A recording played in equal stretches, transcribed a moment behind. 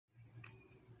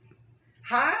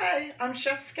Hi, I'm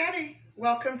Chef Scatty.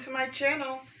 Welcome to my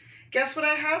channel. Guess what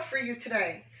I have for you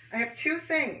today? I have two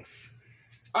things.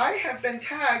 I have been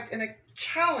tagged in a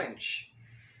challenge.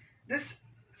 This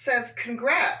says,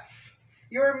 congrats.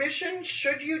 Your mission,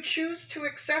 should you choose to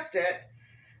accept it.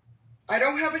 I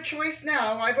don't have a choice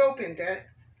now. I've opened it.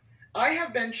 I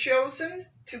have been chosen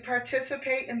to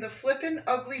participate in the Flippin'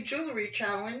 Ugly Jewelry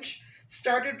Challenge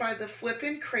started by the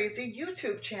Flippin' Crazy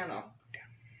YouTube channel.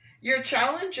 Your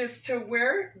challenge is to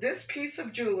wear this piece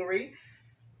of jewelry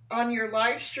on your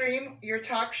live stream, your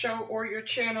talk show, or your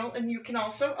channel, and you can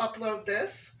also upload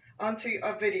this onto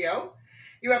a video.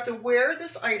 You have to wear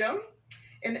this item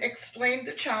and explain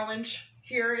the challenge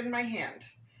here in my hand.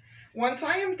 Once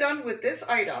I am done with this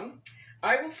item,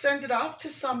 I will send it off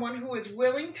to someone who is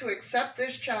willing to accept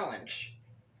this challenge.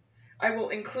 I will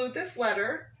include this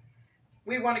letter.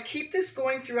 We want to keep this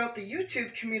going throughout the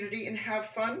YouTube community and have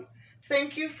fun.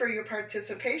 Thank you for your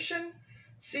participation.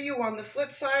 See you on the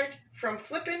flip side. From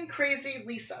Flippin' Crazy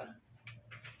Lisa.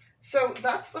 So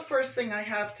that's the first thing I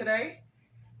have today.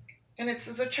 And this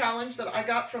is a challenge that I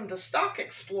got from the Stock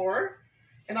Explorer.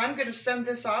 And I'm going to send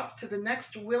this off to the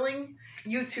next willing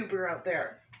YouTuber out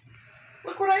there.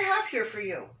 Look what I have here for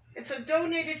you. It's a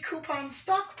donated coupon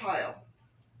stockpile.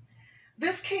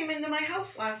 This came into my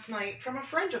house last night from a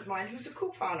friend of mine who's a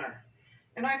couponer.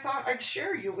 And I thought I'd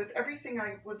share you with everything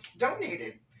I was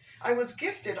donated. I was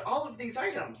gifted all of these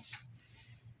items.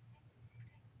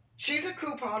 She's a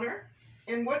couponer,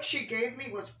 and what she gave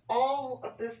me was all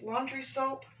of this laundry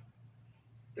soap.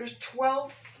 There's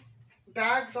 12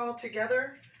 bags all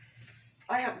together.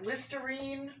 I have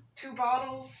Listerine, 2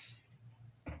 bottles,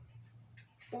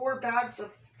 4 bags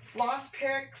of floss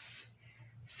picks,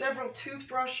 several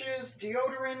toothbrushes,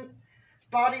 deodorant,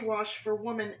 body wash for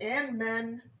women and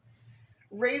men,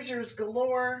 razors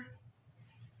galore,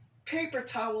 paper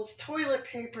towels, toilet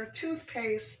paper,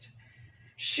 toothpaste,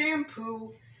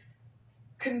 shampoo,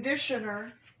 conditioner.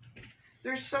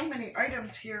 There's so many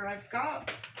items here. I've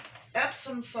got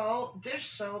Epsom salt, dish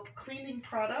soap, cleaning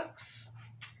products,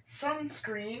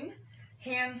 sunscreen,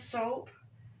 hand soap,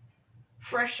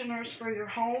 fresheners for your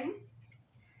home,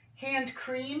 hand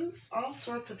creams, all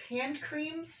sorts of hand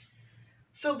creams.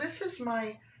 So this is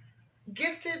my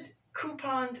gifted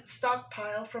couponed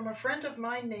stockpile from a friend of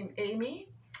mine named Amy,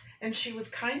 and she was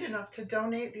kind enough to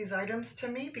donate these items to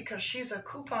me because she's a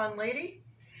coupon lady,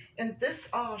 and this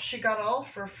she got all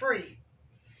for free.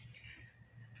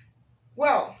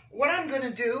 Well, what I'm going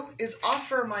to do is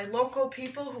offer my local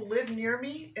people who live near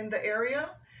me in the area,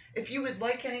 if you would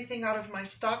like anything out of my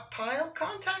stockpile,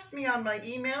 contact me on my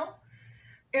email,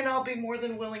 and I'll be more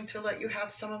than willing to let you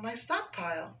have some of my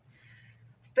stockpile.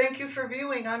 Thank you for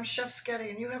viewing. I'm Chef Scatty,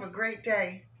 and you have a great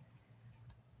day.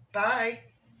 Bye.